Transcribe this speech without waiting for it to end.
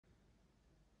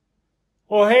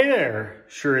Well, hey there.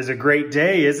 Sure is a great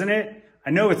day, isn't it?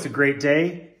 I know it's a great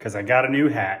day because I got a new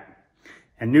hat.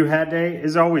 And New Hat Day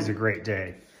is always a great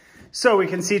day. So we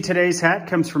can see today's hat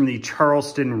comes from the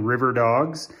Charleston River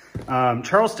Dogs.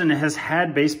 Charleston has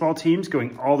had baseball teams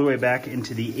going all the way back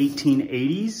into the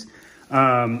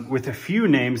 1880s with a few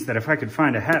names that if I could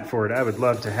find a hat for it, I would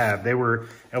love to have. They were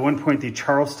at one point the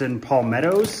Charleston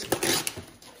Palmettos.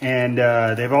 And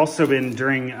they've also been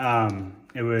during,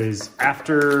 it was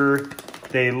after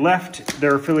they left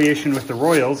their affiliation with the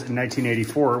Royals in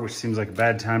 1984, which seems like a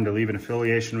bad time to leave an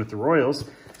affiliation with the Royals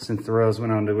since the Royals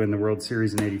went on to win the World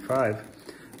Series in '85.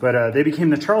 But they became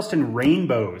the Charleston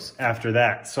Rainbows after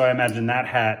that. So I imagine that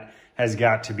hat has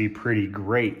got to be pretty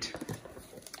great.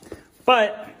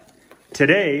 But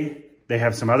today they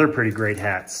have some other pretty great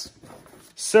hats.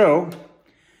 So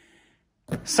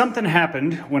something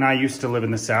happened when I used to live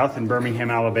in the South in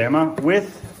Birmingham, Alabama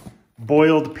with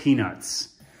boiled peanuts.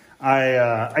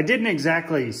 I didn't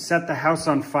exactly set the house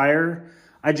on fire.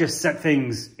 I just set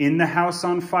things in the house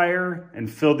on fire and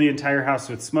filled the entire house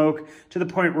with smoke to the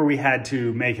point where we had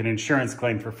to make an insurance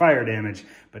claim for fire damage,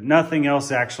 but nothing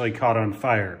else actually caught on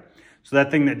fire. So that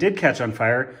thing that did catch on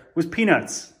fire was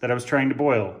peanuts that I was trying to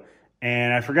boil.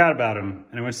 And I forgot about them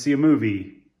and I went to see a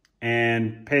movie.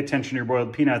 And pay attention to your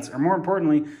boiled peanuts, or more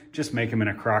importantly, just make them in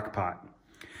a crock pot.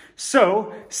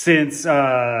 So since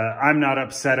I'm not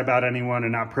upset about anyone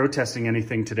and not protesting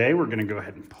anything today, we're gonna go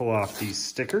ahead and pull off these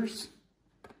stickers.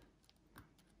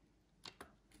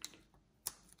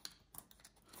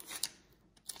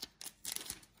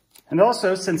 And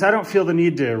also, since I don't feel the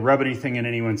need to rub anything in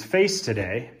anyone's face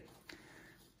today,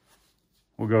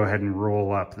 we'll go ahead and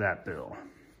roll up that bill.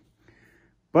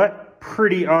 But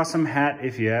pretty awesome hat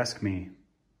if you ask me.